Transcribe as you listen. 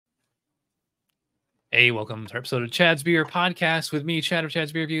Hey, welcome to our episode of Chad's Beer Podcast with me, Chad of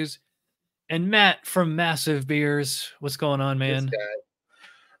Chad's Beer Reviews, and Matt from Massive Beers. What's going on, This man? guy.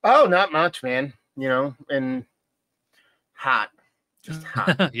 Oh, not much, man. You know, and hot, just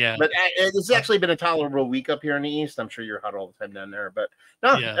hot. Yeah, But it's actually been a tolerable week up here in the East. I'm sure you're hot all the time down there, but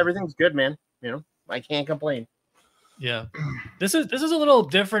no, yeah, everything's good, man. You know, I can't complain. yeah. This is a little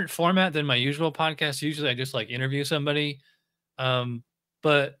different format than my usual podcast. Usually, I just like interview somebody,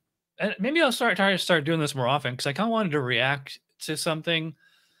 but maybe I'll try to start doing this more often because I kind of wanted to react to something.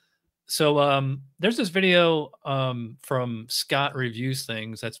 So, there's this video from Scott Reviews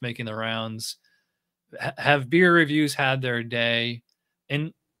Things that's making the rounds. Have beer reviews had their day?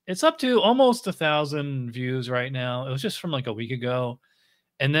 And it's up to almost 1,000 views right now. It was just from like a week ago.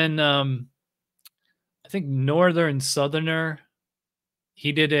 And then I think Northern Southerner,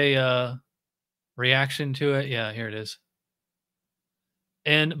 he did a reaction to it. Yeah, here it is.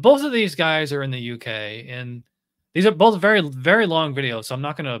 And both of these guys are in the UK, and these are both very, very long videos. So I'm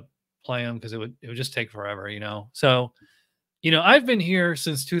not going to play them because it would just take forever, you know. So, you know, I've been here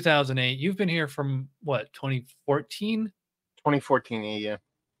since 2008. You've been here from what, 2014? 2014, yeah.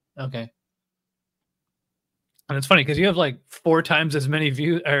 Okay. And it's funny because you have like 4 times as many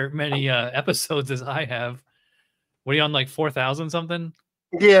views or many episodes as I have. What are you on, like 4,000 something?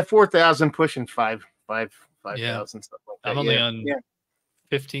 Yeah, 4,000 pushing 5,000 Yeah. stuff like that. I'm only on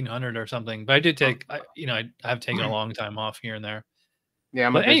 1,500 or something, but I did take, you know, I've taken a long time off here and there. Yeah,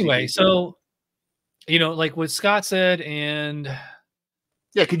 but anyway, so you know, like what Scott said, and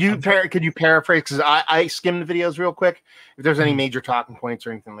yeah, could you paraphrase? Because I skimmed the videos real quick. If there's any major talking points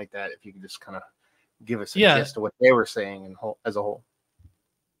or anything like that, if you could just kind of give us a gist of what they were saying and as a whole.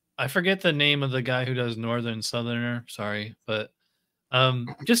 I forget the name of the guy who does Northern Southerner. Sorry, but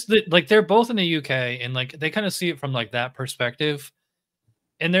just like they're both in the UK, and like they kind of see it from like that perspective,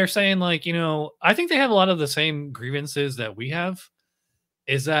 and they're saying like, you know, I think they have a lot of the same grievances that we have.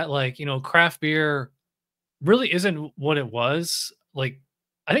 Is that like, you know, craft beer really isn't what it was. Like,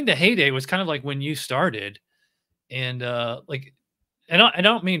 I think the heyday was kind of like when you started, and like, I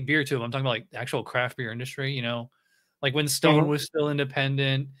don't mean BeerTube. I'm talking about like the actual craft beer industry. You know, like when Stone was still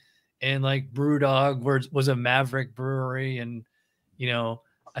independent, and like BrewDog was a maverick brewery, and you know,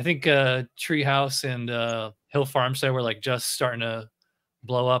 I think Treehouse and Hill Farmstead were like just starting to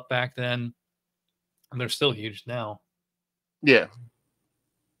blow up back then, and they're still huge now. Yeah.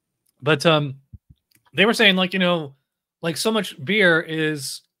 But they were saying like, you know, like so much beer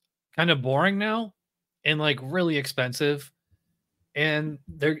is kind of boring now and like really expensive. And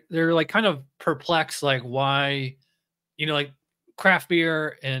they're like kind of perplexed, like why, you know, like craft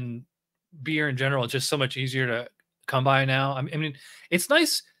beer and beer in general is just so much easier to come by now. I mean, it's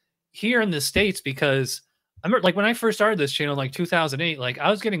nice here in the States because I remember like when I first started this channel, like 2008, like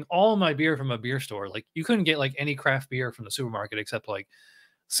I was getting all my beer from a beer store. Like you couldn't get like any craft beer from the supermarket except like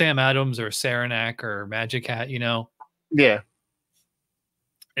Sam Adams or Saranac or Magic Hat, you know? Yeah.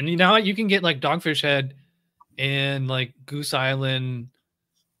 And you know, you can get like Dogfish Head and like Goose Island,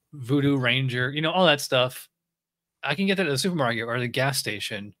 Voodoo Ranger, you know, all that stuff. I can get that at the supermarket or the gas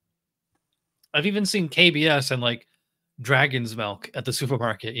station. I've even seen KBS and like Dragon's Milk at the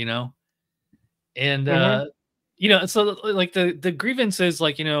supermarket, you know? And, you know, so like the grievance is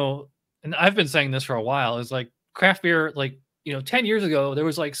like, you know, and I've been saying this for a while, is like craft beer, like, you know, 10 years ago, there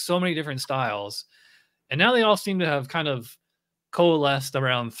was like so many different styles. And now they all seem to have kind of coalesced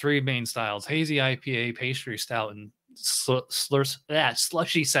around 3 main styles: hazy IPA, pastry stout, and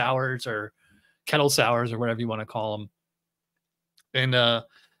slushy sours or kettle sours or whatever you want to call them. And the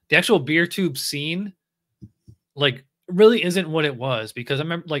actual BeerTube scene, like, really isn't what it was, because I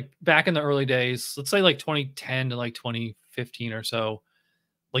remember like back in the early days, let's say like 2010 to like 2015 or so,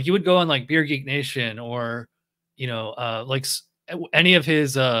 like you would go on like Beer Geek Nation or, you know, like any of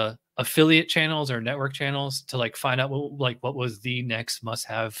his affiliate channels or network channels to like find out what was the next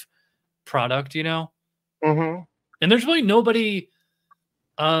must-have product, you know. And there's really nobody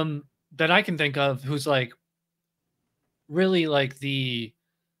that I can think of who's like really like the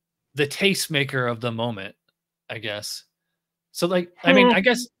tastemaker of the moment, I guess. So like, I mean, I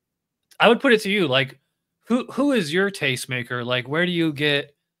guess I would put it to you, like, who is your tastemaker? Like, where do you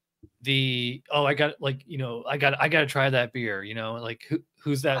get the, oh, I got, like, you know, I got to try that beer, you know, like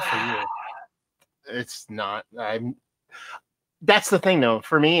who's that for you? It's not. That's the thing, though.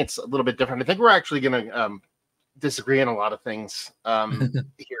 For me, it's a little bit different. I think we're actually going to disagree on a lot of things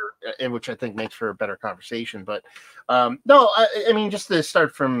here, in which I think makes for a better conversation. But no, I mean, just to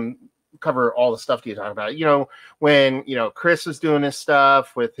start from cover all the stuff you talk about. You know, when Chris was doing his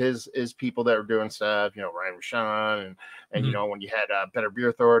stuff with his people that were doing stuff. You know, Ryan Rashawn and you know, when you had Better Beer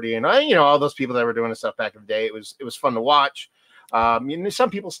Authority and all those people that were doing this stuff back in the day, it was fun to watch. Some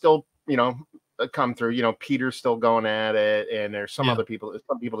people still come through. You know, Peter's still going at it, and there's some people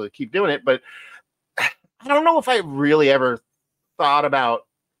that keep doing it, but I don't know if I really ever thought about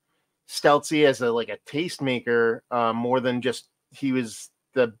𝒂𝒄𝒂𝒔𝒕 as a tastemaker more than just he was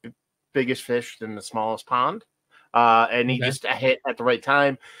the biggest fish in the smallest pond, and he just hit at the right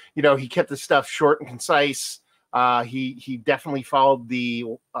time. You know, he kept the stuff short and concise. He definitely followed the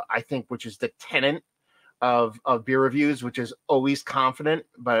I think, which is the tenet of beer reviews, which is always confident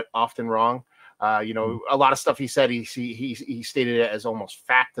but often wrong. A lot of stuff he said, he stated it as almost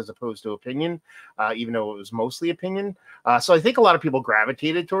fact as opposed to opinion, even though it was mostly opinion. So I think a lot of people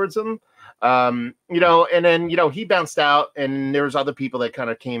gravitated towards him, and then, he bounced out and there was other people that kind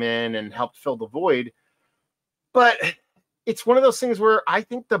of came in and helped fill the void. But it's one of those things where I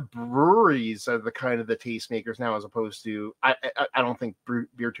think the breweries are the kind of the tastemakers now, as opposed to, I don't think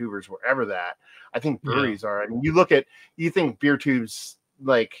BeerTubers were ever that. I think breweries are. I mean, you think BeerTube's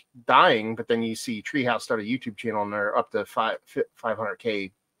dying, but then you see Treehouse start a YouTube channel and they're up to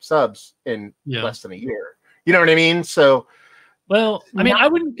 500K subs in less than a year. You know what I mean? So, well, I mean, I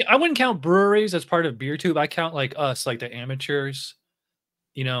wouldn't count breweries as part of BeerTube. I count us, the amateurs.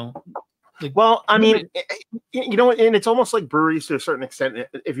 Well, I mean, and it's almost like breweries to a certain extent,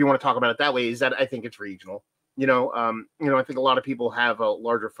 if you want to talk about it that way, is that I think it's regional. I think a lot of people have a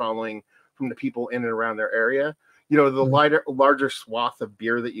larger following from the people in and around their area. The larger swath of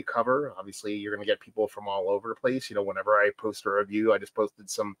beer that you cover, obviously you're going to get people from all over the place. Whenever I post a review, I just posted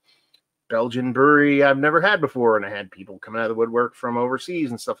some Belgian brewery I've never had before, and I had people coming out of the woodwork from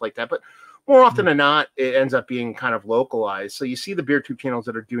overseas and stuff like that. But more often than not, it ends up being kind of localized. So you see the BeerTube channels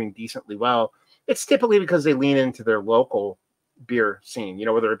that are doing decently well. It's typically because they lean into their local beer scene,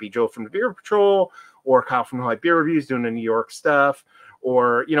 whether it be Joe from the Beer Patrol or Kyle from the High Beer Reviews doing the New York stuff.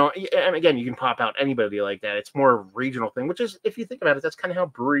 Or, and again, you can pop out anybody like that. It's more a regional thing, which is, if you think about it, that's kind of how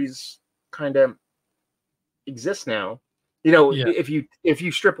breweries kind of exist now. If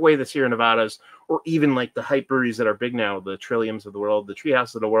you strip away the Sierra Nevadas, or even the hype breweries that are big now, the Trilliums of the world, the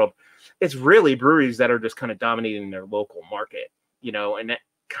Treehouse of the world, it's really breweries that are just kind of dominating their local market, and that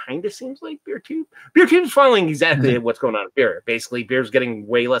kind of seems like BeerTube. BeerTube's following exactly what's going on with beer. Basically, beer's getting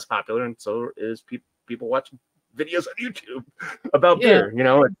way less popular, and so is people watching videos on YouTube about beer.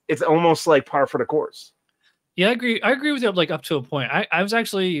 It's almost like par for the course. Yeah, I agree with you up to a point. I was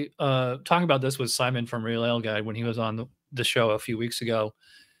actually talking about this with Simon from Real Ale Guide when he was on the show a few weeks ago.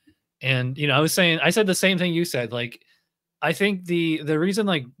 And I said the same thing you said. I think the reason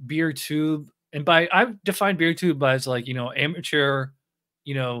BeerTube, and I've defined BeerTube as amateur,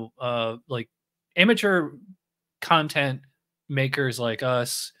 amateur content makers like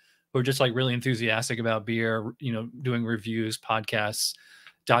us, who are just really enthusiastic about beer, doing reviews, podcasts,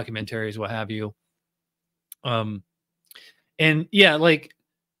 documentaries, what have you. And yeah,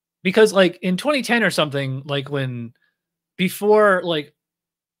 because in 2010 or something, before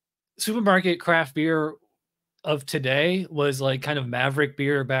supermarket craft beer of today was kind of maverick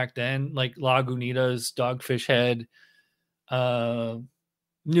beer back then, like Lagunitas, Dogfish Head,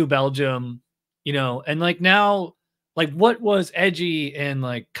 New Belgium, and now, what was edgy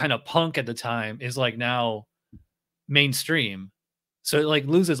and kind of punk at the time is now mainstream. So it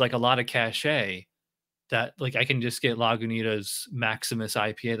loses a lot of cachet that I can just get Lagunitas Maximus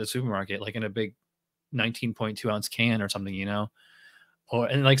IPA at the supermarket, in a big 19.2 ounce can or something, and a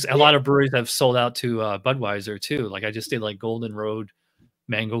lot of breweries have sold out to Budweiser too. I just did Golden Road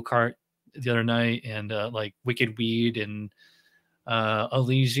Mango Cart the other night, and Wicked Weed and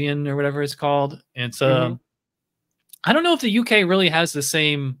Elysian or whatever it's called. And so I don't know if the UK really has the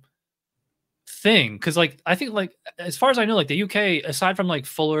same thing, because I think as far as I know, the UK, aside from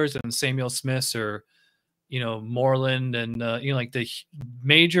Fuller's and Samuel Smith's or Moreland and the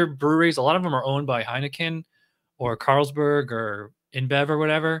major breweries, a lot of them are owned by Heineken or Carlsberg or InBev or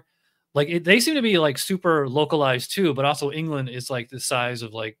whatever. They seem to be super localized too, but also England is the size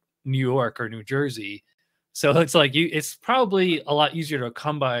of New York or New Jersey. So it's it's probably a lot easier to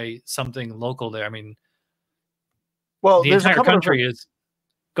come by something local there. I mean, well, the entire country is.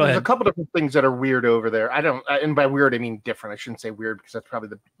 Go ahead. There's a couple different things that are weird over there. And by weird I mean different. I shouldn't say weird, because that's probably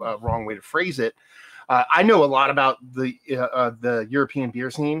the wrong way to phrase it. I know a lot about the European beer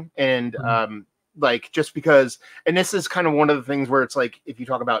scene, and just because, and this is kind of one of the things where it's if you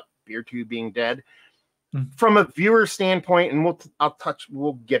talk about BeerTube being dead, from a viewer standpoint, and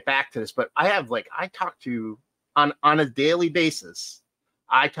we'll get back to this, but I talk to on a daily basis,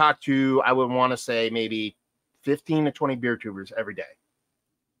 I talk to, I would want to say maybe 15 to 20 beer tubers every day.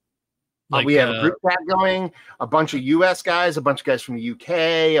 Like we have a group chat going, a bunch of US guys, a bunch of guys from the UK,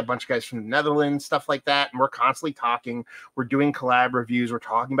 a bunch of guys from the Netherlands, stuff like that. And we're constantly talking. We're doing collab reviews. We're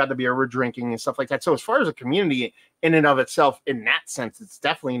talking about the beer we're drinking and stuff like that. So as far as a community in and of itself, in that sense, it's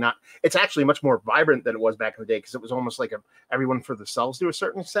definitely not, it's actually much more vibrant than it was back in the day, because it was almost like everyone for themselves to a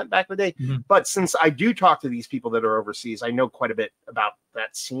certain extent back in the day. Mm-hmm. But since I do talk to these people that are overseas, I know quite a bit about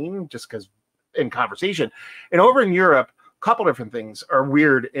that scene just because in conversation. And over in Europe, couple different things are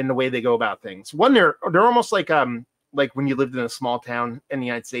weird in the way they go about things. One, they're almost like when you lived in a small town in the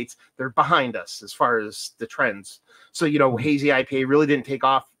United States, they're behind us as far as the trends. So, you know, hazy IPA really didn't take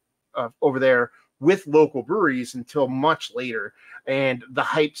off over there with local breweries until much later. And the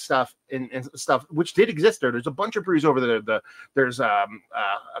hype stuff and stuff, which did exist there. There's a bunch of breweries over there. There's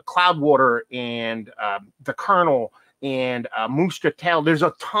Cloudwater and the Colonel and Moose Tail. There's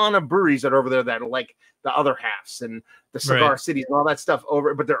a ton of breweries that are over there that are like the other halves and the cigar cities and all that stuff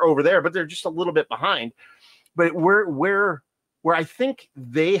but they're over there, but they're just a little bit behind. But where I think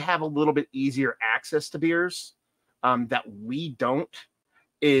they have a little bit easier access to beers that we don't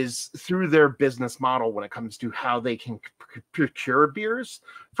is through their business model when it comes to how they can procure beers.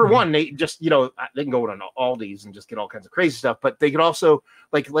 For one, they just, you know, they can go to Aldi's and just get all kinds of crazy stuff, but they could also,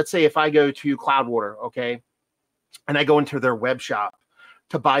 like, let's say if I go to Cloudwater, okay, and I go into their web shop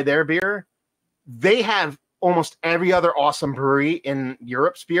to buy their beer, they have almost every other awesome brewery in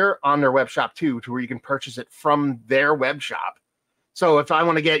Europe's beer on their web shop too, to where you can purchase it from their web shop. So if I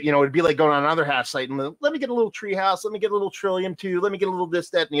want to get, you know, it'd be like going on another half site and let me get a little Treehouse, let me get a little Trillium too, let me get a little this,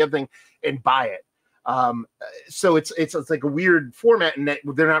 that, and the other thing, and buy it. So it's like a weird format, and that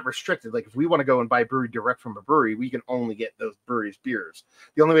they're not restricted. Like if we want to go and buy brewery direct from a brewery, we can only get those breweries' beers.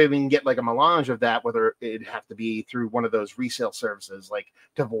 The only way we can get like a melange of that, whether it'd have to be through one of those resale services like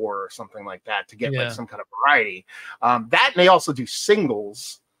Devore or something like that, to get like some kind of variety. That, and they also do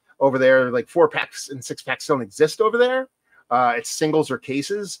singles over there. Like 4-packs and 6-packs don't exist over there. It's singles or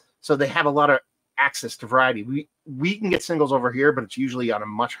cases, so they have a lot of access to variety. We can get singles over here, but it's usually on a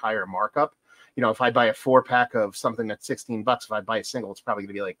much higher markup. You know, if I buy a 4-pack of something that's $16, if I buy a single, it's probably going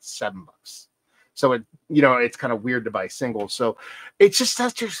to be like $7. So it, you know, it's kind of weird to buy singles. So it's just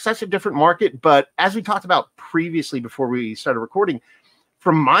such a different market. But as we talked about previously before we started recording,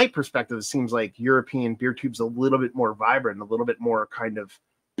 from my perspective, it seems like European beer tube's a little bit more vibrant, a little bit more kind of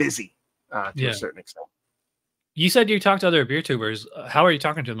busy to a certain extent. You said you talked to other beer tubers. How are you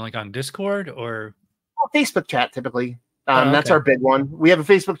talking to them? Like on Discord or Facebook chat typically? That's our big one. We have a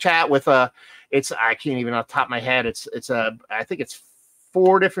Facebook chat with it's, I can't even off the top of my head. I think it's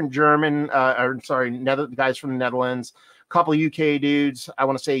 4 different German, guys from the Netherlands, a couple of UK dudes. I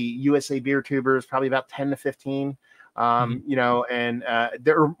want to say USA BeerTubers, probably about 10 to 15. You know, and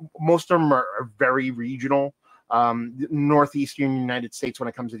most of them are very regional. Northeastern United States when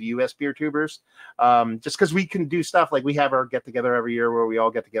it comes to the US BeerTubers, just because we can do stuff like we have our get together every year where we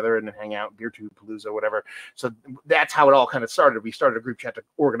all get together and hang out, BeerTube Palooza, whatever. So that's how it all kind of started. We started a group chat to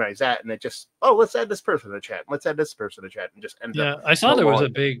organize that, and it just, let's add this person to the chat, let's add this person to the chat, and just ended up. I saw there was a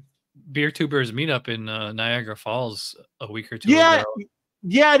big BeerTubers meetup in Niagara Falls a week or two ago.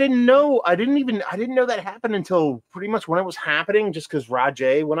 Yeah, I didn't know that happened until pretty much when it was happening, just because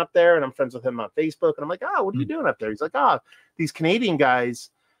Rajay went up there and I'm friends with him on Facebook, and I'm like, what are you doing up there? He's like, these Canadian guys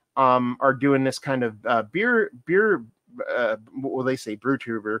are doing this kind of beer what will they say,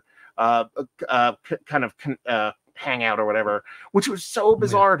 BrewTuber kind of hangout or whatever, which was so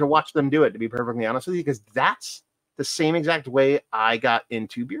bizarre to watch them do it, to be perfectly honest with you, because that's the same exact way I got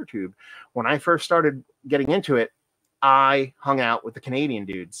into BeerTube. When I first started getting into it, I hung out with the Canadian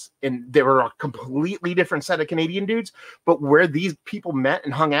dudes, and they were a completely different set of Canadian dudes, but where these people met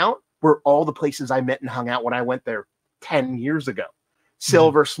and hung out were all the places I met and hung out when I went there 10 years ago.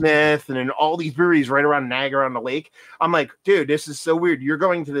 Silversmith and then all these breweries right around Niagara on the lake. I'm like, dude, this is so weird. You're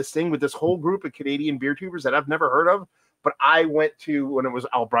going to this thing with this whole group of Canadian BeerTubers that I've never heard of, but I went to when it was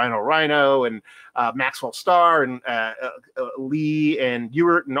Albrino Rhino and Maxwell Starr and Lee and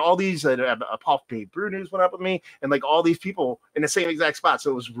Ewert and all these. Paul P. Brew News went up with me, and like all these people in the same exact spot.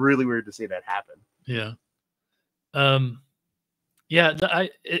 So it was really weird to see that happen. Yeah. And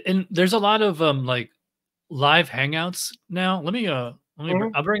there's a lot of like live hangouts now. Let me I'll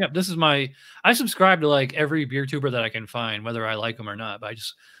bring up, I subscribe to like every BeerTuber that I can find, whether I like them or not. But I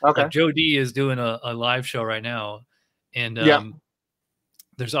just like Joe D is doing a live show right now. And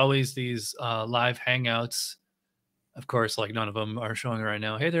there's always these live hangouts. Of course, like none of them are showing right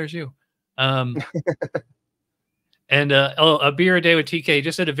now. Hey, there's you. And a beer a day with TK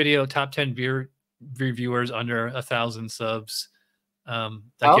just did a video, top 10 beer reviewers under 1,000 subs.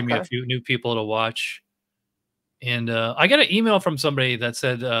 That gave me a Okay. few new people to watch. And I got an email from somebody that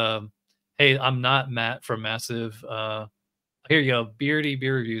said, "Hey, I'm not Matt from Massive. Here you go. Beardy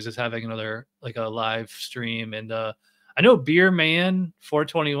Beer Reviews is having another like a live stream, and I know Beer Man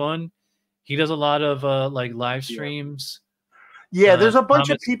 421. He does a lot of like live Yeah. streams. Yeah, there's a bunch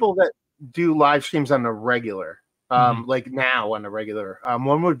of Thomas, people that do live streams on the regular. mhm. Like now on the regular.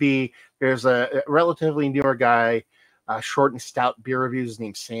 One would be there's a relatively newer guy, short and stout beer reviews. His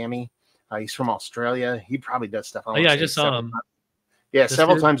name's Sammy. He's from Australia. He probably does stuff. I Oh want yeah, to I say just saw several him. times. Yeah, This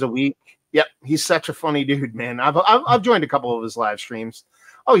several dude. times a week. Yep, he's such a funny dude, man. I've joined a couple of his live streams.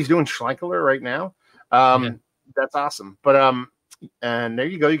 Oh, he's doing Schleichler right now. Yeah. That's awesome. But and there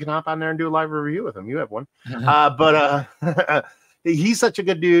you go. You can hop on there and do a live review with him. You have one. But he's such a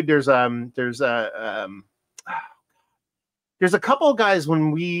good dude. There's a couple of guys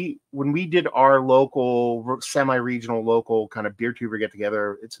when we did our local semi-regional local kind of beer tuber get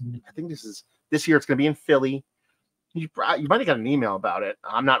together. I think this year it's going to be in Philly. You might have got an email about it.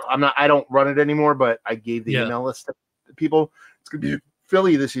 I don't run it anymore, but I gave the email list to people. It's going to be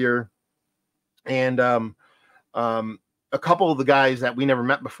Philly this year. And a couple of the guys that we never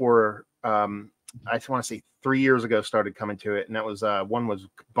met before, I just want to say 3 years ago, started coming to it. And that was one was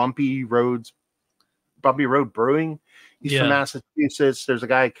Bumpy Road Brewing. He's from Massachusetts. There's a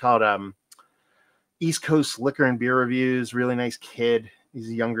guy called East Coast Liquor and Beer Reviews. Really nice kid. He's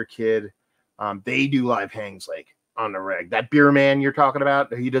a younger kid. They do live hangs like on the reg. That Beer Man you're talking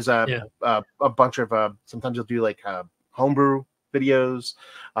about, he does a bunch of sometimes he'll do like homebrew videos.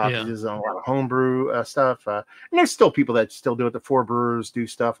 He does a lot of homebrew stuff. And there's still people that still do it. The Four Brewers do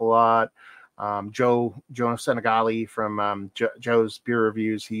stuff a lot. Joe Senegali from Joe's Beer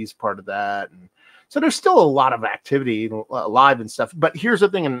Reviews, he's part of that. And so there's still a lot of activity live and stuff. But here's the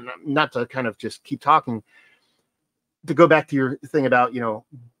thing, and not to kind of just keep talking, to go back to your thing about,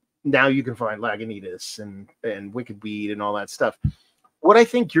 now you can find Lagunitas and Wicked Weed and all that stuff. What I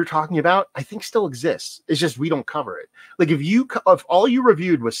think you're talking about, I think still exists. It's just we don't cover it. Like if all you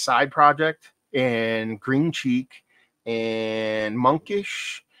reviewed was Side Project and Green Cheek and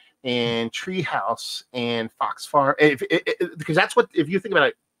Monkish and Treehouse and Fox Farm, because that's what, if you think about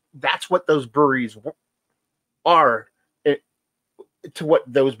it, that's what those breweries are to what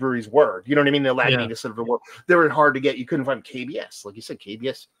those breweries were. You know what I mean? The Lagunitas of the world. They were hard to get. You couldn't find KBS. Like you said,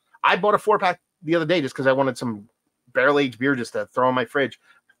 KBS. I bought a 4-pack the other day just because I wanted some barrel-aged beer just to throw in my fridge.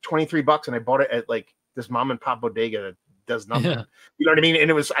 $23, and I bought it at like this mom and pop bodega that does nothing. Yeah. You know what I mean?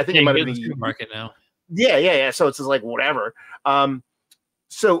 And it was, I think it might have been the supermarket now. Yeah. So it's just like whatever.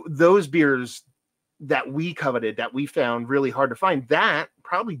 So those beers that we coveted, that we found really hard to find, that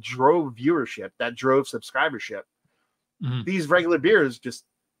probably drove viewership, that drove subscribership. Mm-hmm. These regular beers just,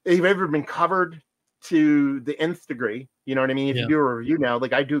 they've ever been covered to the nth degree. You know what I mean? If you do a review now,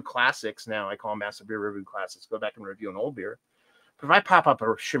 like I do classics now, I call them Massive Beer Review Classics, go back and review an old beer. But if I pop up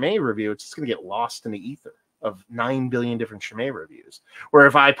a Chimay review, it's just going to get lost in the ether of 9 billion different Chimay reviews. Where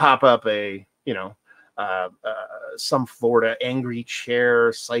if I pop up a, some Florida Angry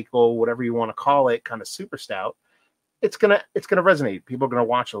Chair Cycle, whatever you want to call it, kind of super stout, it's gonna resonate. People are gonna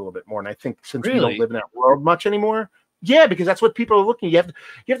watch a little bit more. And I think since we don't live in that world much anymore, because that's what people are looking. You have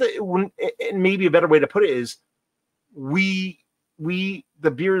to. And maybe a better way to put it is, the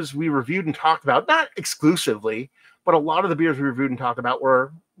beers we reviewed and talked about, not exclusively, but a lot of the beers we reviewed and talked about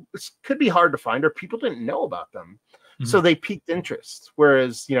could be hard to find, or people didn't know about them. So they piqued interest.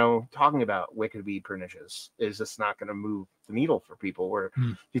 Whereas, talking about Wicked Weed Pernicious is just not going to move the needle for people. Where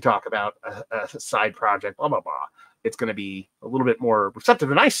you talk about a side project, blah, blah, blah, it's going to be a little bit more receptive.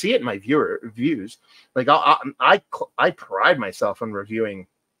 And I see it in my views. Like I pride myself on reviewing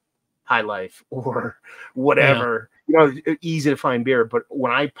High Life or whatever, easy to find beer. But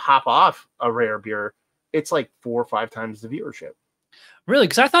when I pop off a rare beer, it's like 4 or 5 times the viewership. Really?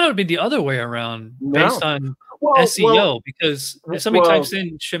 Because I thought it would be the other way around based on SEO. Because if somebody types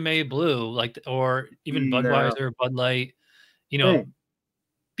in Chimay Blue, or even Budweiser, Bud Light,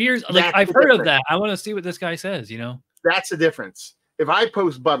 beers, like I've heard of that. I want to see what this guy says, That's the difference. If I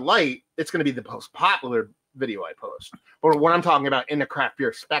post Bud Light, it's going to be the most popular video I post. But what I'm talking about in the craft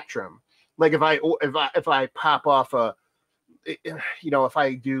beer spectrum, like if I pop off if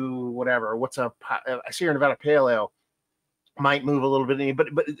I do whatever, I see Nevada Pale Ale, might move a little bit, but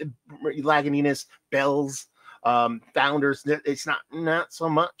Lagunitas, Bell's, Founders, it's not so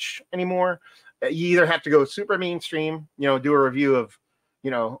much anymore. You either have to go super mainstream, do a review of,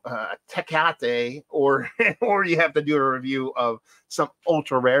 Tecate, or you have to do a review of some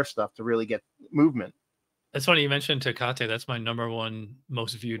ultra rare stuff to really get movement. That's funny you mentioned Tecate. That's my #1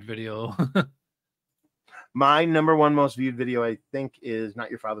 most viewed video. My #1 most viewed video, I think, is Not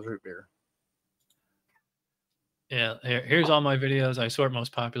Your Father's Root Beer. Yeah, here's all my videos. I sort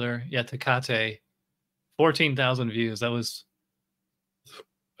most popular. Yeah, 𝒂𝒂𝒔𝒕, 14,000 views. That was,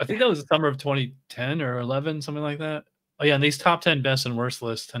 I think that was the summer of 2010 or 11, something like that. Oh yeah, and these top 10 best and worst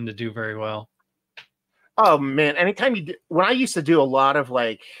lists tend to do very well. Oh man, anytime you do, when I used to do a lot of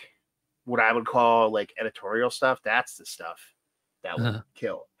like what I would call like editorial stuff, that's the stuff that would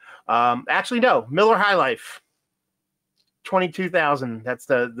kill. Actually, no, Miller High Life, 22,000. That's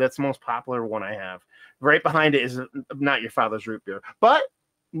the most popular one I have. Right behind it is Not Your Father's Root Beer, but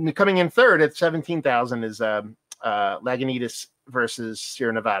coming in third at 17,000 is Lagunitas versus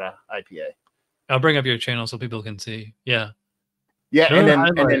Sierra Nevada IPA. I'll bring up your channel so people can see. Yeah, yeah, and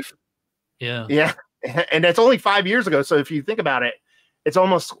then yeah, and that's only 5 years ago. So if you think about it, it's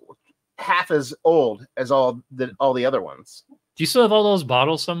almost half as old as all the other ones. Do you still have all those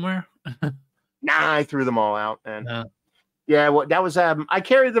bottles somewhere? Nah, I threw them all out, and yeah, well, that was I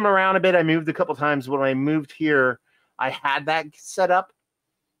carried them around a bit. I moved a couple times. When I moved here, I had that set up,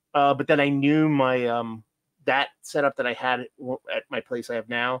 but then I knew my that setup that I had at my place I have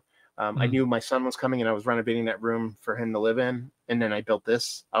now. I knew my son was coming, and I was renovating that room for him to live in. And then I built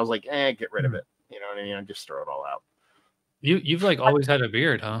this. I was like, get rid of it. You know what I mean? I just throw it all out. You've like always had a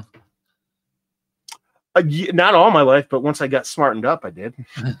beard, huh? Not all my life, but once I got smartened up, I did.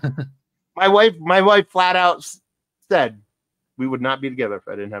 My wife flat out said we would not be together if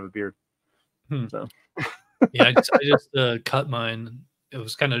I didn't have a beard. So yeah, I just cut mine. It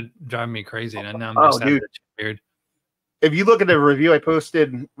was kind of driving me crazy, and now I'm just having a beard. If you look at the review I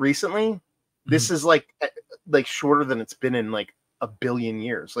posted recently, this is like shorter than it's been in like a billion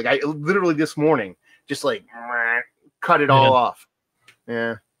years. Like I literally this morning just like cut it all off.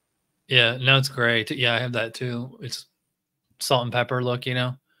 Yeah. Yeah, no, it's great. Yeah, I have that too. It's salt and pepper look, you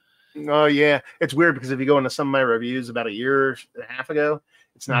know? Oh yeah. It's weird because if you go into some of my reviews about a year and a half ago,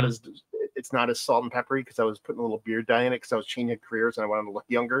 it's not as salt and peppery because I was putting a little beard dye in it because I was changing careers and I wanted to look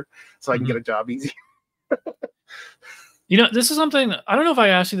younger so I can get a job easy. You know, this is something, I don't know if I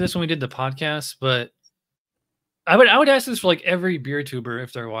asked you this when we did the podcast, but I would ask this for like every beer tuber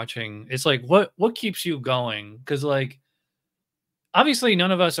if they're watching. It's like, what keeps you going? Because like, obviously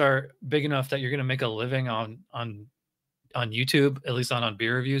none of us are big enough that you're going to make a living on YouTube, at least not on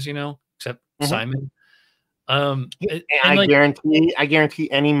beer reviews, you know, except Simon. I guarantee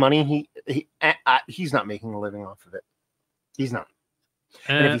any money he's not making a living off of it. He's not.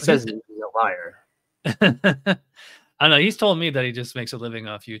 And if he says he's a liar. I don't know. He's told me that he just makes a living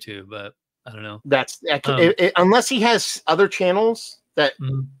off YouTube, but I don't know. That's unless he has other channels that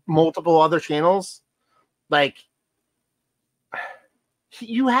multiple other channels, like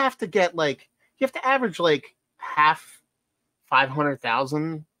you have to get like you have to average like half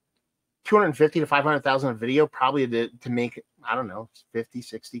 500,000, 250 to 500,000 a video, probably to make, I don't know, 50,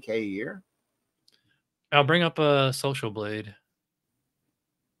 60K a year. I'll bring up a Social Blade.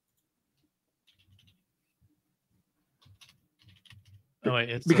 Oh, wait,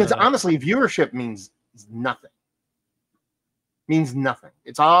 it's because honestly, viewership means nothing. Means nothing.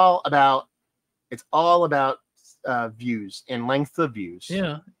 It's all about views and length of views.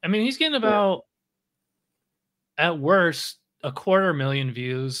 Yeah, I mean, he's getting about at worst 250,000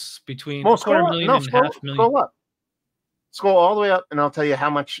 views between and 500,000. Scroll up. Scroll all the way up, and I'll tell you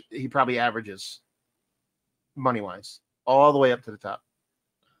how much he probably averages money wise, all the way up to the top.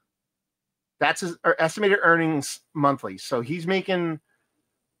 That's his estimated earnings monthly. So he's making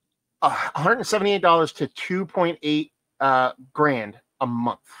 $178 to $2.8 grand a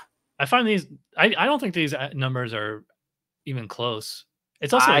month. I find these. I don't think these numbers are even close.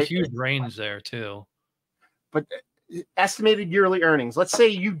 It's also a huge range there too. But estimated yearly earnings. Let's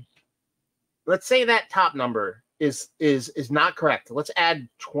say that top number is not correct. Let's add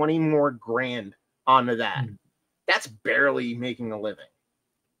 20 more grand onto that. That's barely making a living.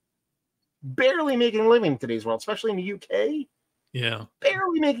 Barely making a living in today's world, especially in the UK. Yeah,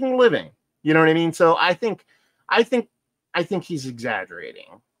 barely making a living. You know what I mean? So I think he's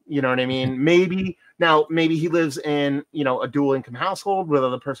exaggerating. You know what I mean? Maybe he lives in, a dual income household where the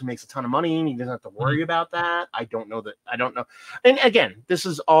other person makes a ton of money and he doesn't have to worry about that. I don't know. And again, this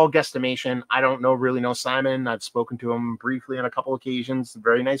is all guesstimation. I don't really know Simon. I've spoken to him briefly on a couple occasions.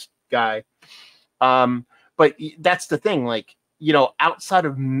 Very nice guy. But that's the thing. Like, outside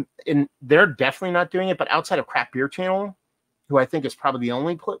of, and they're definitely not doing it, but outside of Craft Beer Channel, who I think is probably the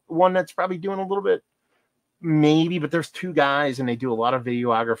only one that's probably doing a little bit, maybe, but there's two guys and they do a lot of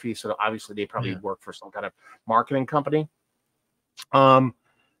videography. So obviously they probably work for some kind of marketing company. You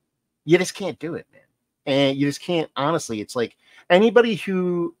just can't do it, man. And you just can't, honestly. It's like anybody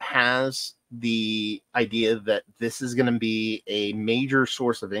who has the idea that this is going to be a major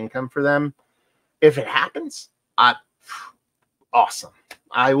source of income for them. If it happens, awesome.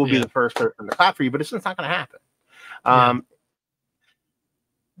 I will be the first person to clap for you, but it's just not going to happen.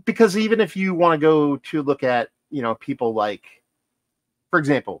 Because even if you want to go to look at, you know, people like, for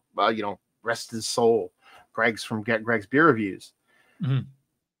example, you know, rest his soul, Greg's from Greg's Beer Reviews.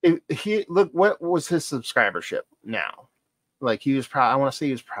 Look, what was his subscribership now? Like he was probably, I want to say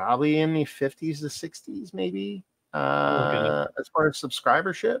he was probably in the 50s to 60s, maybe, as far as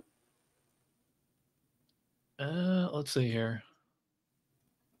subscribership. Let's see here.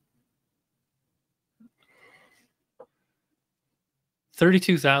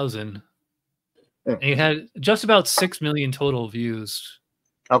 $32,000. And he had just about 6 million total views.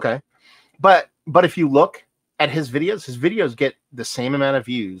 Okay. But if you look at his videos get the same amount of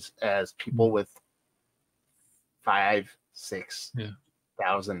views as people with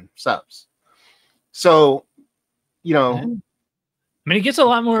 5,000-6,000 subs. So, you know, I mean, he gets a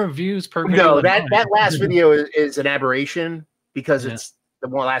lot more views per video. No, that last video is an aberration because it's the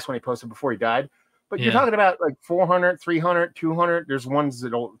last one he posted before he died. But you're talking about like 400, 300, 200. There's ones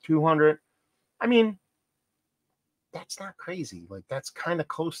that are 200. I mean, that's not crazy. Like that's kind of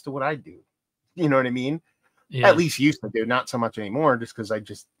close to what I do. You know what I mean? Yeah. At least used to do, not so much anymore, just because I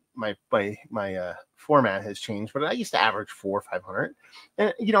just my format has changed. But I used to average 400 or 500,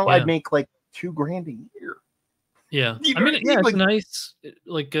 and you know I'd make like $2,000 a year. Yeah, you know, I mean, yeah, it's like, nice.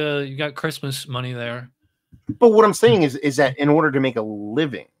 Like you got Christmas money there. But what I'm saying is that in order to make a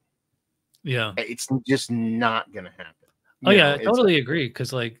living, it's just not gonna happen. Oh yeah, I totally agree.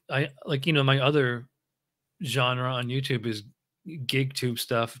 Because like you know, my other genre on YouTube is GigTube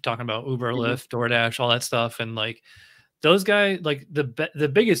stuff, talking about Uber, Lyft, DoorDash, all that stuff, and like those guys, like the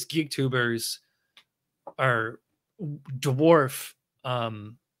biggest GigTubers are dwarf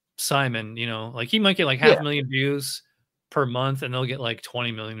Simon. You know, like he might get like 500,000 views per month, and they'll get like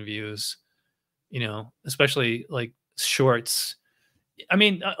 20 million views. You know, especially like shorts. I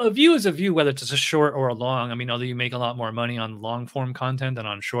mean, a view is a view, whether it's a short or a long. I mean, although you make a lot more money on long form content than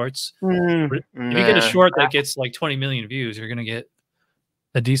on shorts. If you get a short that gets like 20 million views, you're going to get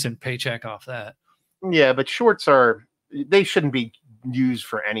a decent paycheck off that. Yeah, but shorts they shouldn't be used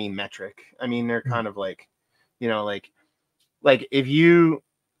for any metric. I mean, they're kind of like, you know, like if you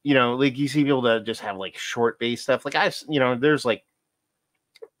know, like you see people that just have like short based stuff. Like you know, there's like,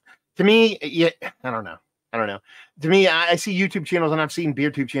 to me, I don't know. To me, I see YouTube channels, and I've seen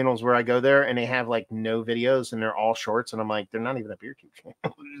BeerTube channels where I go there and they have like no videos and they're all shorts, and I'm like, they're not even a BeerTube channel.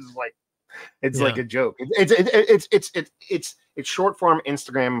 It's like a joke. It's short form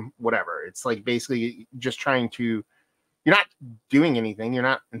Instagram, whatever. It's like basically just trying to. You're not doing anything. You're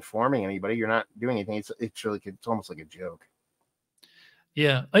not informing anybody. You're not doing anything. It's almost like a joke.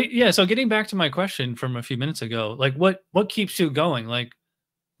 Yeah, So getting back to my question from a few minutes ago, like what keeps you going? Like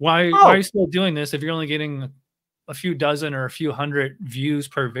why are you still doing this if you're only getting a few dozen or a few hundred views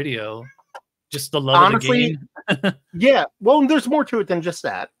per video? Just the love of the game. Yeah. Well, there's more to it than just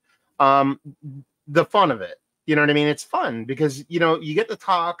that. The fun of it. You know what I mean? It's fun because you know you get to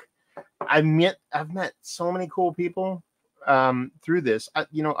talk. I've met so many cool people through this.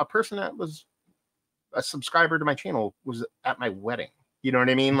 You know, a person that was a subscriber to my channel was at my wedding. You know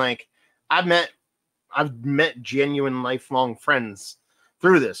what I mean? Like I've met genuine lifelong friends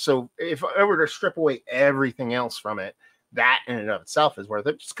through this. So if I were to strip away everything else from it, that in and of itself is worth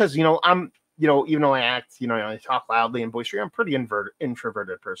it. Just because, you know, I'm, you know, even though I act, you know, I talk loudly and boisterous, I'm a pretty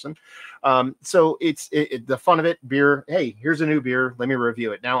introverted person. So it's the fun of it. Beer. Hey, here's a new beer. Let me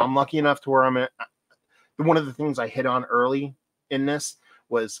review it. Now I'm lucky enough to where I'm at. One of the things I hit on early in this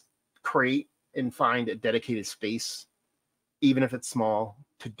was create and find a dedicated space, even if it's small,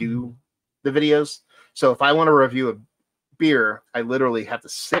 to do the videos. So if I want to review a beer, I literally have to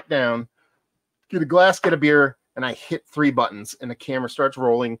sit down, get a glass, get a beer, and I hit 3 buttons, and the camera starts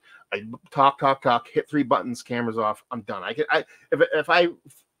rolling. I talk, hit 3 buttons, camera's off. I'm done. If I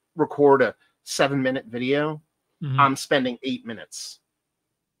record a 7-minute video, I'm spending 8 minutes.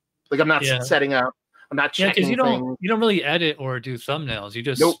 Like I'm not setting up. I'm not checking. You don't really edit or do thumbnails. You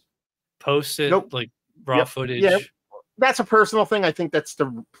just post it like raw footage. Yeah. That's a personal thing. I think that's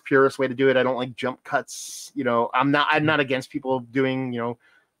the purest way to do it. I don't like jump cuts. You know, I'm not against people doing, you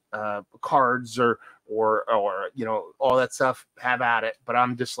know, cards or you know, all that stuff. Have at it. But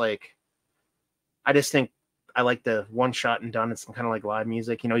I'm just like, I just think I like the one shot and done. It's kind of like live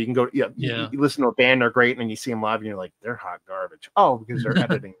music. You know, you can go, you listen to a band, they're great, and then you see them live, and you're like, they're hot garbage. Oh, because they're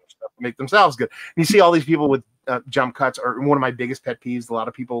editing stuff to make themselves good. And you see all these people with jump cuts. Or one of my biggest pet peeves. A lot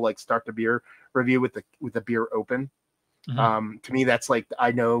of people like start the beer review with the beer open. To me, that's like,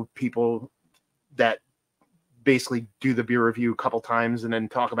 I know people that basically do the beer review a couple times and then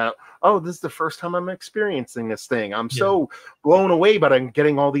talk about, oh, this is the first time I'm experiencing this thing. I'm so blown away, but I'm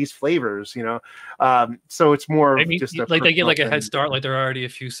getting all these flavors, you know. So it's more I mean, just like they get like a head start, like they're already a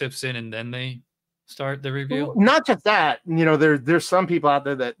few sips in, and then they start the review. Not just that, you know, there's some people out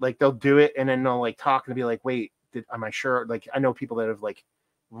there that like they'll do it and then they'll like talk and be like, wait, am I sure? Like I know people that have like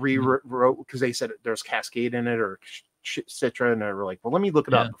rewrote because they said there's Cascade in it or Citra, and they were like, well, let me look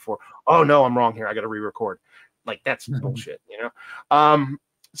it up before. Oh no, I'm wrong here. I got to re-record. Like that's bullshit, you know.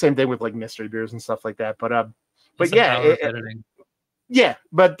 Same thing with like mystery beers and stuff like that. But yeah, yeah.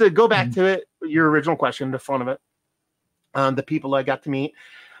 But to go back to it, your original question, the fun of it, the people I got to meet.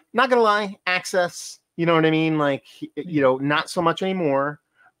 Not gonna lie, access. You know what I mean? Like you know, not so much anymore.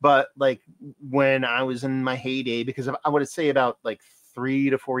 But like when I was in my heyday, because I would say about like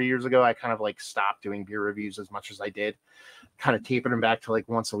 3 to 4 years ago, I kind of like stopped doing beer reviews as much as I did. Kind of tapered them back to like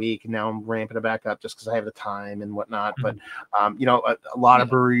once a week, and now I'm ramping it back up just because I have the time and whatnot. But you know, a lot of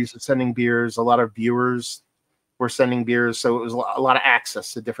breweries are sending beers, a lot of viewers were sending beers, so it was a lot of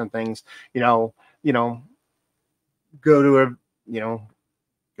access to different things. You know, go to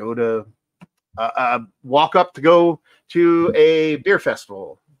walk up to go to a beer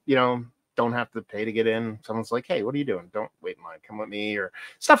festival. You know, don't have to pay to get in. Someone's like, hey, what are you doing? Don't wait in line, come with me, or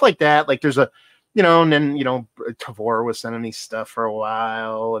stuff like that. Like there's a you know, and then, you know, Tavor was sending me stuff for a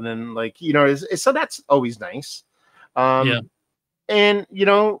while. And then, like, you know, so that's always nice. And, you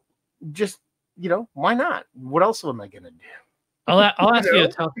know, just, you know, why not? What else am I going to do? I'll ask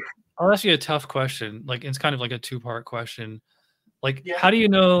you a tough question. Like, it's kind of like a 2-part question. Like, how do you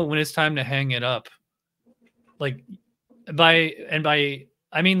know when it's time to hang it up? Like, by,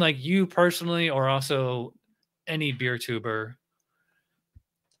 I mean, like you personally, or also any beer tuber.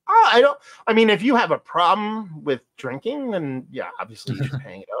 I mean, if you have a problem with drinking, then yeah, obviously you should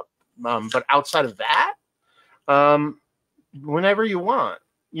hang it up. But outside of that, whenever you want,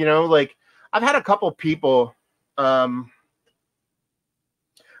 you know, like I've had a couple people write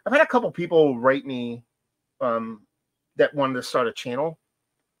me that wanted to start a channel.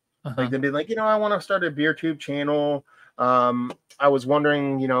 Like they'd be like, you know, I want to start a BeerTube channel. I was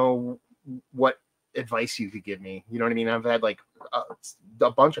wondering, you know, what advice you could give me. You know what I mean? I've had like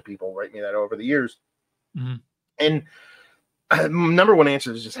a bunch of people write me that over the years. And number one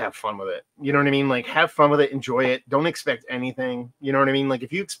answer is just have fun with it. You know what I mean? Like have fun with it, enjoy it. Don't expect anything. You know what I mean? Like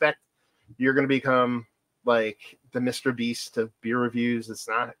if you expect you're going to become like the Mr. Beast of beer reviews, it's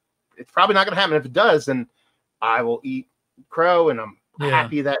probably not going to happen. If it does, then I will eat crow, and I'm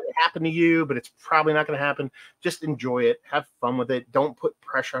happy that it happened to you, but it's probably not going to happen. Just enjoy it. Have fun with it. Don't put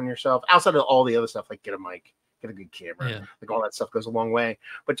pressure on yourself outside of all the other stuff, like get a mic, get a good camera, like all that stuff goes a long way.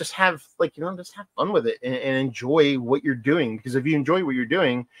 But just have, like, you know, just have fun with it and enjoy what you're doing. Because if you enjoy what you're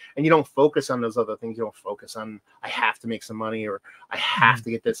doing and you don't focus on those other things, you don't focus on, I have to make some money, or I have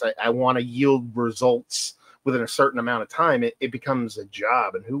to get this, I want to yield results within a certain amount of time, it becomes a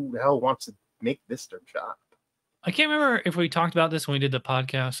job. And who the hell wants to make this their job? I can't remember if we talked about this when we did the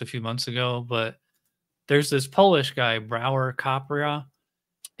podcast a few months ago, but there's this Polish guy, 𝒉𝒂𝒅'𝒛.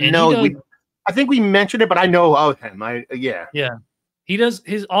 No, I think we mentioned it, but I know of him. Yeah. He does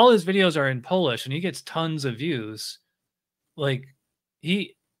all his videos are in Polish, and he gets tons of views. Like well,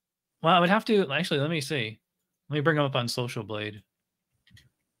 I would have to actually, let me see. Let me bring him up on Social Blade.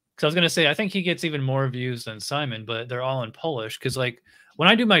 Because I was gonna say I think he gets even more views than Simon, but they're all in Polish. Because like when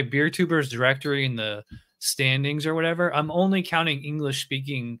I do my BeerTubers directory in the standings or whatever, I'm only counting English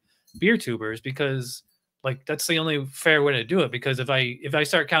speaking BeerTubers, because like that's the only fair way to do it. Because if I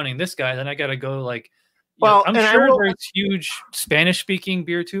start counting this guy, then I gotta go like, well, I'm sure there's huge Spanish speaking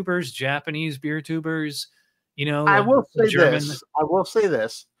BeerTubers, Japanese BeerTubers, you know. I will say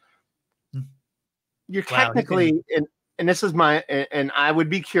this. You're technically and this is and I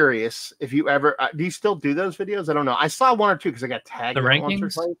would be curious if you ever do you still do those videos? I don't know. I saw 1 or 2 because I got tagged the rankings.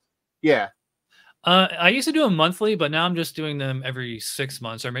 Once or twice. Yeah. I used to do them monthly, but now I'm just doing them every 6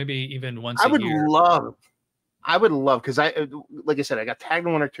 months, or maybe even once a year. I would love, because like I said, I got tagged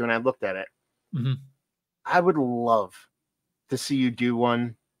in 1 or 2 and I looked at it. I would love to see you do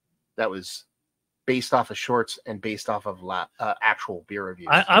one that was based off of shorts and based off of actual beer reviews.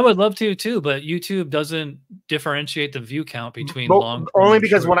 I would love to too, but YouTube doesn't differentiate the view count between long. Only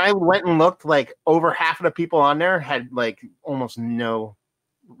because when I went and looked, like over half of the people on there had like almost no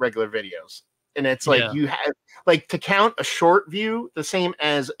regular videos. And it's like you have like to count a short view the same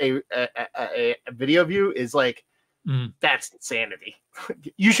as a video view is like that's insanity.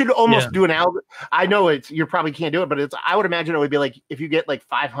 You should almost do an algorithm. I know you probably can't do it, but I would imagine it would be like if you get like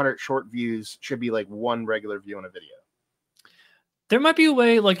 500 short views, should be like 1 regular view on a video. There might be a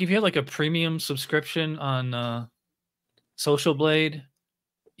way, like if you had like a premium subscription on Social Blade,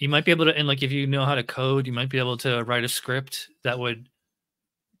 you might be able to, and like if you know how to code, you might be able to write a script that would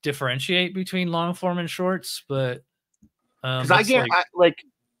differentiate between long form and shorts. But Because that's like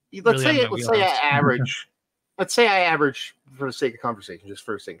let's really out of say my wheelhouse. let's say I average, for the sake of conversation, just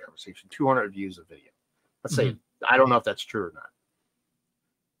for the sake of conversation, 200 views a video. Let's say, I don't know if that's true or not.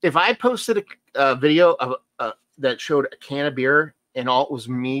 If I posted a video of that showed a can of beer and all it was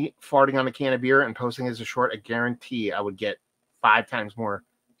me farting on a can of beer and posting as a short, I guarantee I would get 5 times more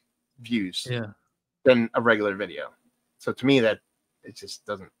views than a regular video. So to me, that it just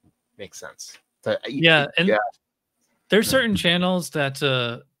doesn't make sense. There's certain channels that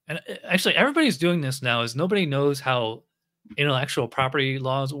and actually everybody's doing this now, is nobody knows how intellectual property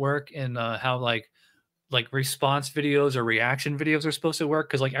laws work, and how like response videos or reaction videos are supposed to work,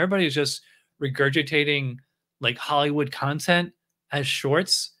 because like everybody's just regurgitating like Hollywood content as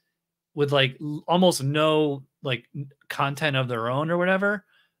shorts with like almost no like content of their own or whatever.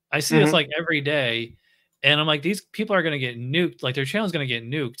 I see this like every day, and I'm like, these people are going to get nuked. Like their channel's going to get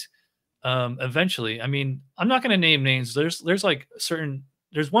nuked eventually. I mean, I'm not going to name names. There's like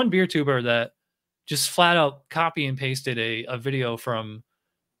there's one BeerTuber that just flat out copy and pasted a video from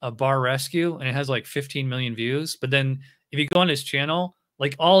a bar rescue, and it has like 15 million views. But then if you go on his channel,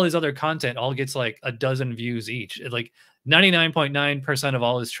 like all his other content all gets like a dozen views each. Like 99.9% of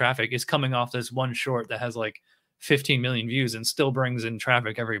all his traffic is coming off this one short that has like 15 million views and still brings in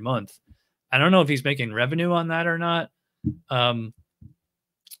traffic every month. I don't know if he's making revenue on that or not.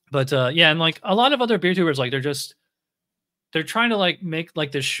 But yeah, and like a lot of other BeerTubers, like they're trying to like make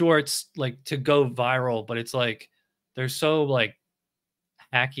like the shorts like to go viral, but it's like they're so like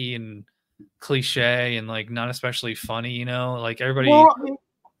hacky and cliche and like not especially funny, you know, like everybody. Well,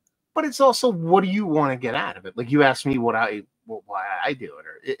 but it's also, what do you want to get out of it? Like you asked me why I do it,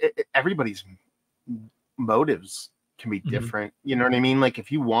 or everybody's motives can be different. You know what I mean? Like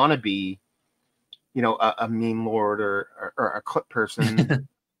if you want to be, you know, a meme lord or a clip person,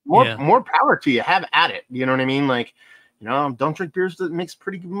 more power to you. Have at it. You know what I mean? Like, you know, don't drink beers that makes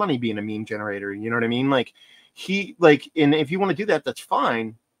pretty good money being a meme generator. You know what I mean? Like and if you want to do that, that's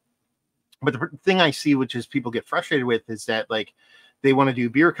fine. But the thing I see, which is people get frustrated with, is that like they want to do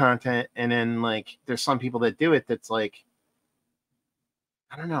beer content, and then like there's some people that do it that's like,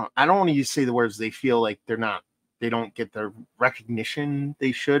 I don't know. I don't want to use say the words, they feel like they don't get the recognition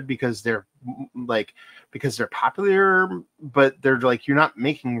they should because they're popular, but they're like, you're not.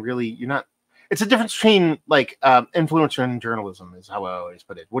 It's a difference between like influencer and journalism is how I always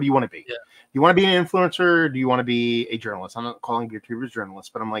put it. What do you want to be? Yeah. Do you want to be an influencer? Or do you want to be a journalist? I'm not calling BeerTubers journalists,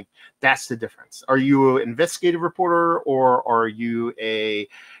 but I'm like, that's the difference. Are you an investigative reporter, or are you a,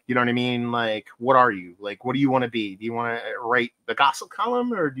 you know what I mean? Like, what are you? Like, what do you want to be? Do you want to write the gossip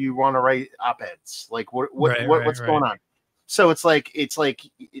column, or do you want to write op-eds? Like, what's going on? So it's like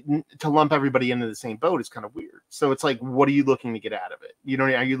to lump everybody into the same boat is kind of weird. So it's like, what are you looking to get out of it? You know,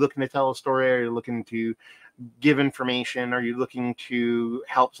 are you looking to tell a story? Are you looking to give information? Are you looking to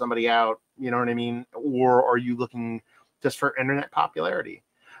help somebody out? You know what I mean? Or are you looking just for internet popularity?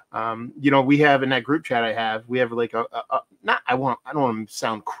 You know, we have in that group chat we have like I don't want to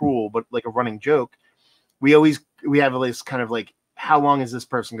sound cruel, but like a running joke. We have this kind of like, how long is this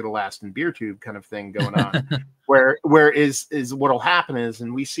person going to last in BeerTube kind of thing going on? where what'll happen is,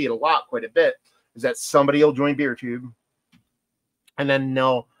 and we see it quite a bit, is that somebody will join BeerTube and then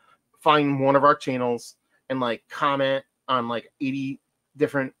they'll find one of our channels and like comment on like 80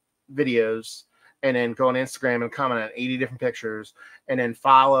 different videos, and then go on Instagram and comment on 80 different pictures, and then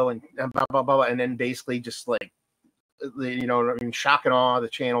follow and blah, blah, blah, and then basically just like, you know, I mean, shock and awe the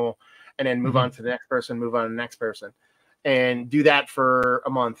channel, and then move on to the next person, move on to the next person. And do that for a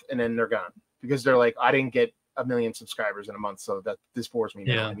month, and then they're gone because they're like, I didn't get 1 million subscribers in a month, so that this bores me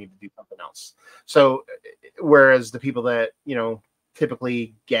now. I need to do something else. So whereas the people that, you know,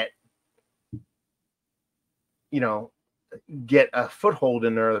 typically get a foothold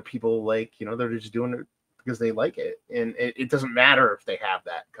in there, the people like, you know, they're just doing it because they like it, and it doesn't matter if they have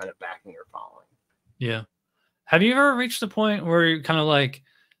that kind of backing or following. Yeah. Have you ever reached the point where you're kind of like,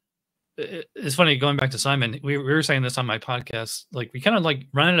 it's funny, going back to Simon, we were saying this on my podcast, like we kind of like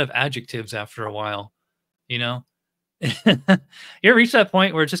run out of adjectives after a while, you know? You ever reach that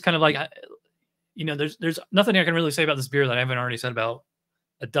point where it's just kind of like, you know, there's nothing I can really say about this beer that I haven't already said about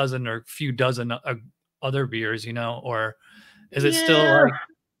a dozen or few dozen other beers, you know? Or is it still like...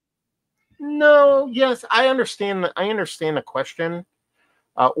 No, yes, I understand the question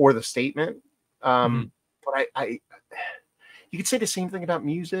or the statement. But you could say the same thing about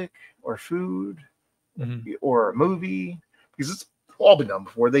music or food or a movie, because all been done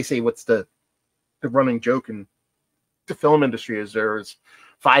before. They say what's the running joke in the film industry is there's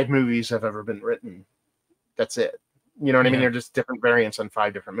 5 movies have ever been written. That's it. You know what I mean? They're just different variants on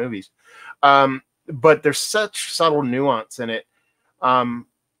 5 different movies. But there's such subtle nuance in it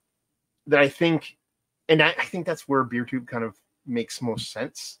that I think, and I think that's where BeerTube kind of makes most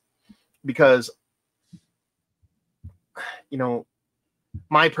sense, because, you know,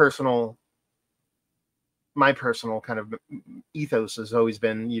 my personal kind of ethos has always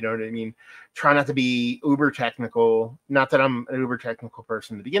been, you know what I mean, try not to be uber technical. Not that I'm an uber technical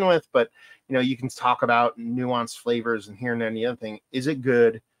person to begin with, but, you know, you can talk about nuanced flavors and here and there and the other thing. Is it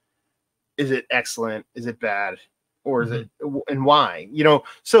good? Is it excellent? Is it bad? Or is it, and why? You know,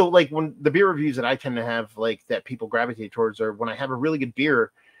 so like when the beer reviews that I tend to have, like, that people gravitate towards, are when I have a really good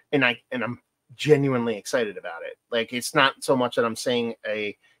beer and I'm genuinely excited about it. Like, it's not so much that I'm saying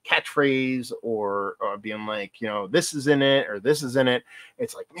a catchphrase or being like, you know, this is in it or this is in it.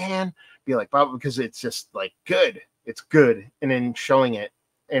 It's like, man, be like, Bob, because it's just like good. It's good. And then showing it,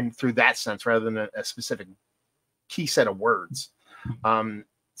 and through that sense, rather than a specific key set of words.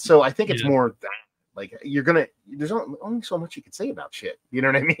 So I think it's more that, like, there's only so much you can say about shit. You know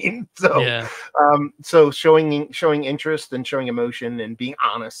what I mean? So, so showing interest and showing emotion and being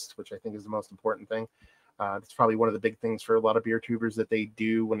honest, which I think is the most important thing. It's probably one of the big things for a lot of BeerTubers that they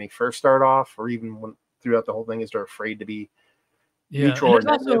do when they first start off, or even when throughout the whole thing, is they're afraid to be neutral.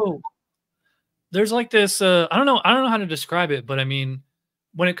 And there's like this, I don't know how to describe it, but I mean,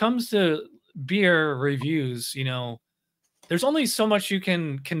 when it comes to beer reviews, you know, there's only so much you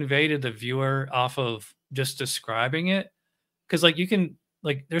can convey to the viewer off of just describing it. Cause like you can,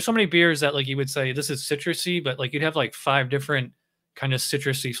 like, there's so many beers that, like, you would say this is citrusy, but like you'd have like 5 different kind of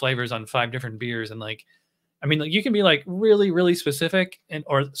citrusy flavors on 5 different beers. And like, I mean, like, you can be like really, really specific, and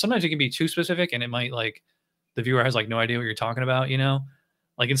or sometimes you can be too specific, and it might, like, the viewer has like no idea what you're talking about, you know?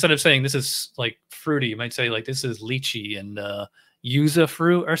 Like, instead of saying this is like fruity, you might say like this is lychee and yuzu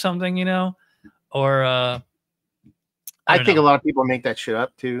fruit or something, you know? Or I think a lot of people make that shit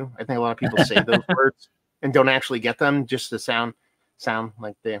up too. I think a lot of people say those words and don't actually get them, just to sound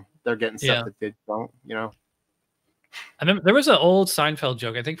like they're getting stuff that they don't, you know? I remember there was an old Seinfeld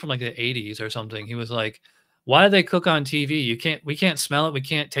joke, I think from like the 80s or something. He was like, why do they cook on TV? We can't smell it. We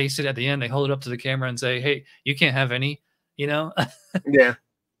can't taste it. At the end, they hold it up to the camera and say, hey, you can't have any, you know? Yeah.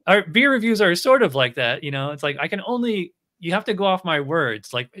 Our beer reviews are sort of like that, you know? It's like, you have to go off my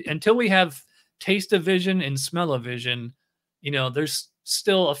words. Like, until we have taste-o-vision and smell-o-vision, you know, there's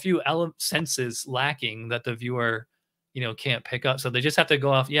still a few senses lacking that the viewer, you know, can't pick up. So they just have to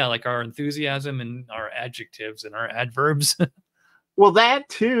go off, like our enthusiasm and our adjectives and our adverbs. Well, that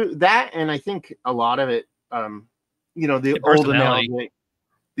too, and I think a lot of it, you know, the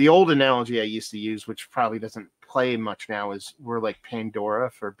old analogy I used to use, which probably doesn't play much now, is we're like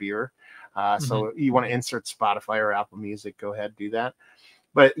Pandora for beer. So you want to insert Spotify or Apple Music, go ahead, do that.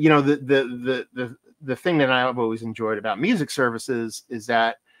 But, you know, the thing that I've always enjoyed about music services is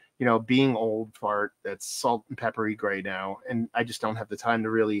that, you know, being old fart, that's salt and peppery gray now, and I just don't have the time to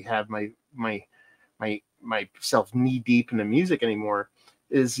really have myself knee deep in the music anymore,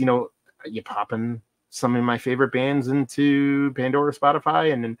 is, you know, you popping some of my favorite bands into Pandora,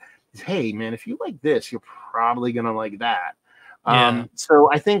 Spotify, and then, hey man, if you like this, you're probably gonna like that.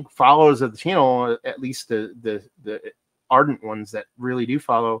 So I think followers of the channel, at least the ardent ones that really do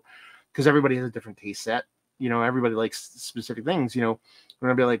follow, because everybody has a different taste set, you know, everybody likes specific things, you know, we're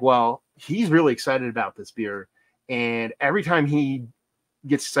gonna be like, well, he's really excited about this beer, and every time he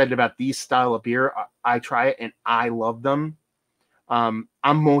gets excited about these style of beer, I try it and I love them. I'm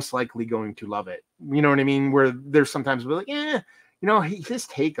most likely going to love it. You know what I mean? Where there's sometimes we're like, you know, his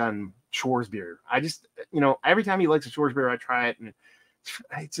take on Schwarz beer, I just, you know, every time he likes a Schwarz beer, I try it, and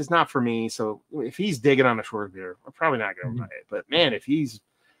it's just not for me. So if he's digging on a Schwarz beer, I'm probably not going to buy it. But man, if he's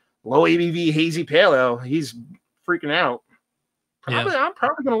low ABV hazy pale ale, he's freaking out. I'm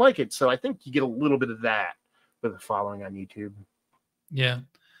probably going to like it. So I think you get a little bit of that with the following on YouTube.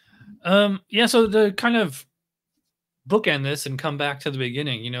 So to kind of bookend this and come back to the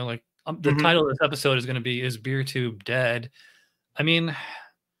beginning, you know, like the title of this episode is going to be, is BeerTube dead? I mean,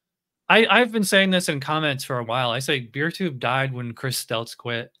 I've been saying this in comments for a while. I say BeerTube died when Chris Stelz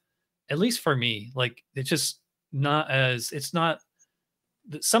quit. At least for me, like, it's just not it's not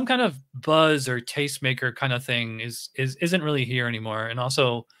some kind of buzz or tastemaker kind of thing isn't really here anymore. And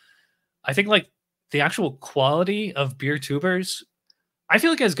also, I think like the actual quality of BeerTubers, I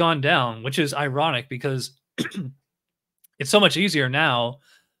feel like, has gone down, which is ironic because it's so much easier now.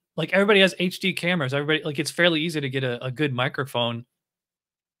 Like, everybody has HD cameras. Everybody, like, it's fairly easy to get a good microphone,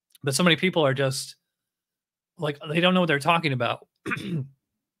 but so many people are just like, they don't know what they're talking about.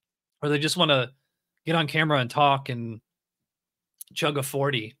 or they just want to get on camera and talk and chug a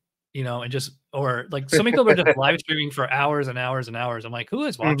 40, you know, and just, or like so many people are just live streaming for hours and hours and hours. I'm like, who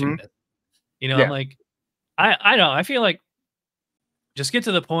is watching this? You know, I'm Yeah. like, I know, I feel like just get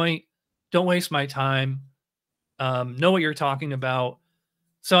to the point, don't waste my time, know what you're talking about.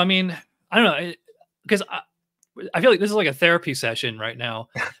 So, I mean, I don't know, because I feel like this is like a therapy session right now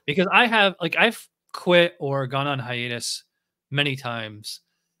because I've quit or gone on hiatus many times.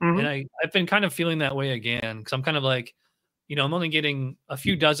 And I've been kind of feeling that way again because I'm kind of like, you know, I'm only getting a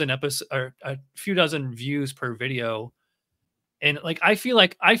few dozen episodes or a few dozen views per video. And like I feel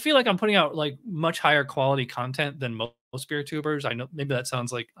like I'm putting out like much higher quality content than most beer tubers. I know maybe that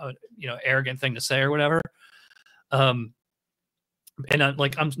sounds like a, you know, arrogant thing to say or whatever. Um and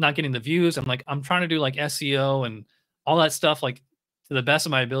I'm not getting the views. I'm trying to do like SEO and all that stuff like to the best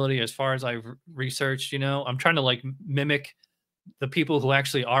of my ability as far as I've researched, you know. I'm trying to like mimic the people who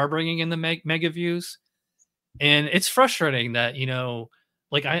actually are bringing in the mega views. And it's frustrating that, you know,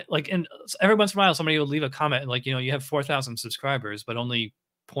 and every once in a while somebody will leave a comment and like, you know, you have 4,000 subscribers, but only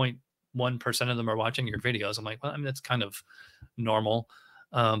 0.1% of them are watching your videos. I'm like, well, I mean, that's kind of normal.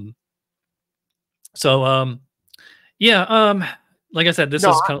 Yeah, like I said, this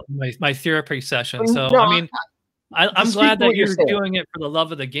No, is kind of my therapy session. So, no, I mean, I'm just speak glad to that what you're you're saying. doing it for the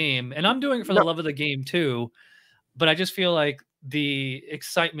love of the game, and I'm doing it for the No, love of the game too. But I just feel like the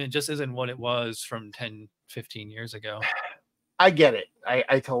excitement just isn't what it was from 10, 15 years ago. I get it.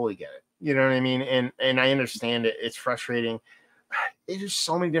 I totally get it. You know what I mean? And I understand it. It's frustrating. There's just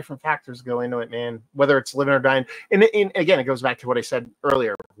so many different factors go into it, man. Whether it's living or dying. And again, it goes back to what I said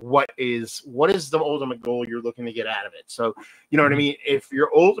earlier. What is the ultimate goal you're looking to get out of it? So, you know what I mean? If your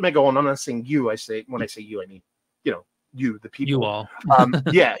ultimate goal, and I'm not saying you, when I say you, I mean, you know, you, the people. You all.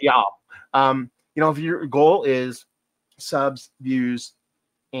 Yeah, y'all. You know, if your goal is subs, views,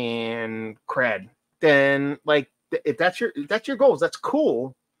 and cred, then like if that's your goals, that's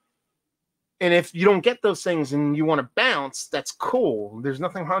cool. And if you don't get those things and you want to bounce, that's cool. There's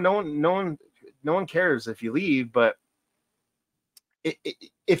nothing wrong. No one cares if you leave. But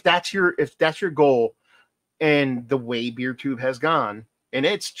if that's your goal, and the way BeerTube has gone, and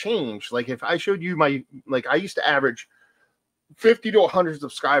it's changed. Like if I showed you I used to average 50 to 100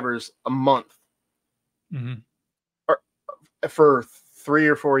 subscribers a month for 3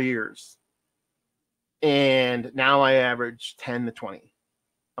 or 4 years, and now I average 10 to 20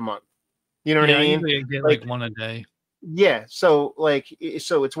 a month. You know what I mean? I usually get like one a day. Yeah. So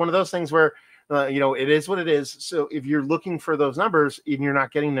it's one of those things where, you know, it is what it is. So if you're looking for those numbers and you're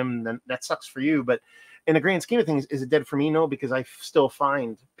not getting them, then that sucks for you. But in the grand scheme of things, is it dead for me? No, because I still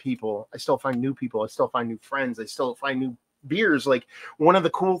find people. I still find new people. I still find new friends. I still find new beers. Like one of the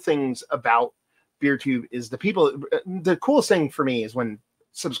cool things about BeerTube is the people. The coolest thing for me is when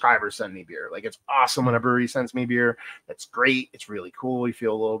subscribers send me beer. Like it's awesome when a brewery sends me beer. That's great. It's really cool. You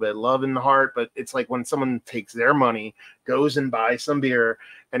feel a little bit of love in the heart. But it's like when someone takes their money, goes and buys some beer,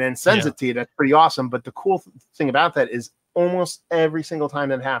 and then sends it to you. That's pretty awesome. But the cool thing about that is almost every single time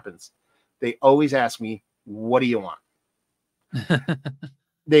that happens, they always ask me, "What do you want?"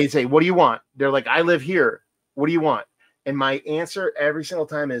 They say, "What do you want?" They're like, "I live here. What do you want?" And my answer every single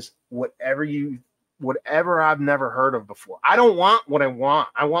time is whatever I've never heard of before. I don't want what I want.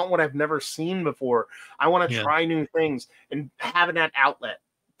 I want what I've never seen before. I want to try new things, and having that outlet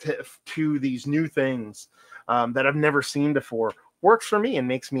to these new things that I've never seen before works for me and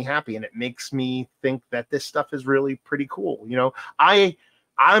makes me happy. And it makes me think that this stuff is really pretty cool. You know,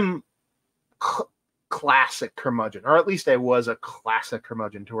 I'm classic curmudgeon, or at least I was a classic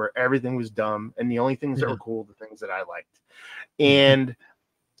curmudgeon to where everything was dumb. And the only things that were cool, the things that I liked. And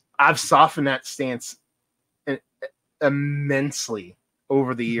I've softened that stance immensely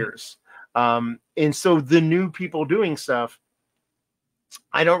over the years. And so the new people doing stuff,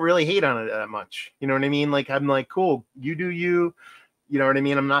 I don't really hate on it that much. You know what I mean? Like, I'm like, cool, you do you. You know what I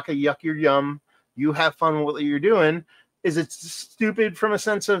mean? I'm not going to yuck your yum. You have fun with what you're doing. Is it stupid from a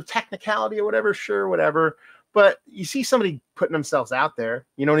sense of technicality or whatever? Sure, whatever. But you see somebody putting themselves out there.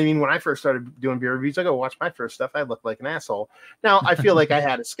 You know what I mean? When I first started doing beer reviews, I go watch my first stuff. I looked like an asshole. Now, I feel like I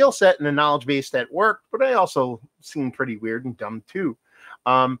had a skill set and a knowledge base that worked, but I also seemed pretty weird and dumb too.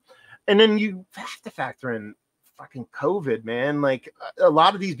 And then you have to factor in fucking COVID, man. Like a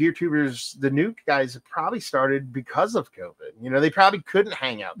lot of these beer tubers, the new guys probably started because of COVID. You know, they probably couldn't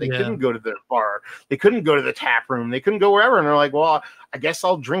hang out. They couldn't go to the bar. They couldn't go to the tap room. They couldn't go wherever. And they're like, well, I guess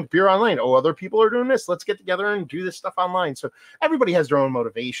I'll drink beer online. Oh, other people are doing this. Let's get together and do this stuff online. So everybody has their own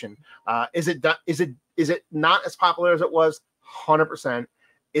motivation. Is it not as popular as it was? 100%.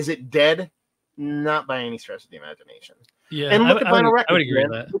 Is it dead? Not by any stretch of the imagination. Yeah, And look at vinyl I would records, agree man.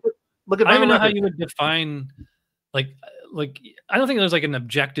 with that. Look at I don't even vinyl know how records. you would define like I don't think there's like an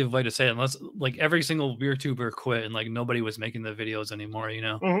objective way to say it unless like every single BeerTuber quit and like nobody was making the videos anymore, you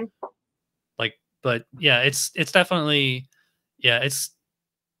know? Mhm. Like, but yeah, it's definitely yeah,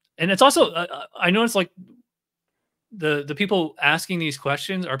 and it's also I noticed like the people asking these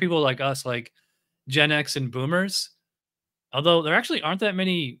questions are people like us, like Gen X and Boomers. Although there actually aren't that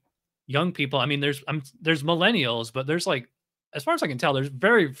many young people. I mean, there's millennials, but there's like, as far as I can tell, there's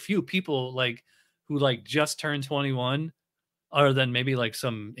very few people like who like just turned 21, other than maybe like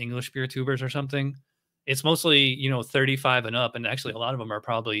some English beer tubers or something. It's mostly 35 and up, and actually a lot of them are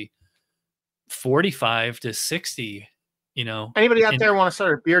probably 45 to 60. You know, Anybody out and there want to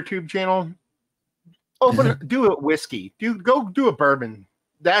start a BeerTube channel? Do a whiskey. Go do a bourbon.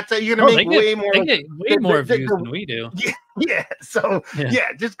 That's you're gonna oh, make way more. they get way more views than we do. Yeah, yeah. So Yeah,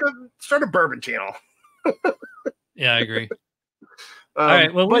 yeah, just go start a bourbon channel. yeah, I agree. All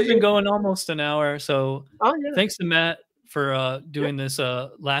right. Well, but we've been going almost an hour. So oh yeah, thanks to Matt for doing this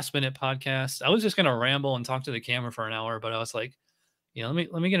last minute podcast. I was just gonna ramble and talk to the camera for an hour, but I was like, let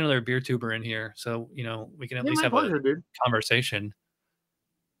me get another beer tuber in here so we can at least my have pleasure, a dude. conversation.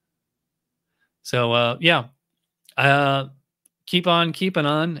 So yeah. Keep on keeping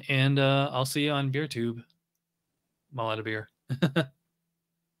on, and I'll see you on BeerTube. I'm all out of beer.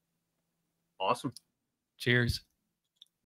 Awesome. Cheers.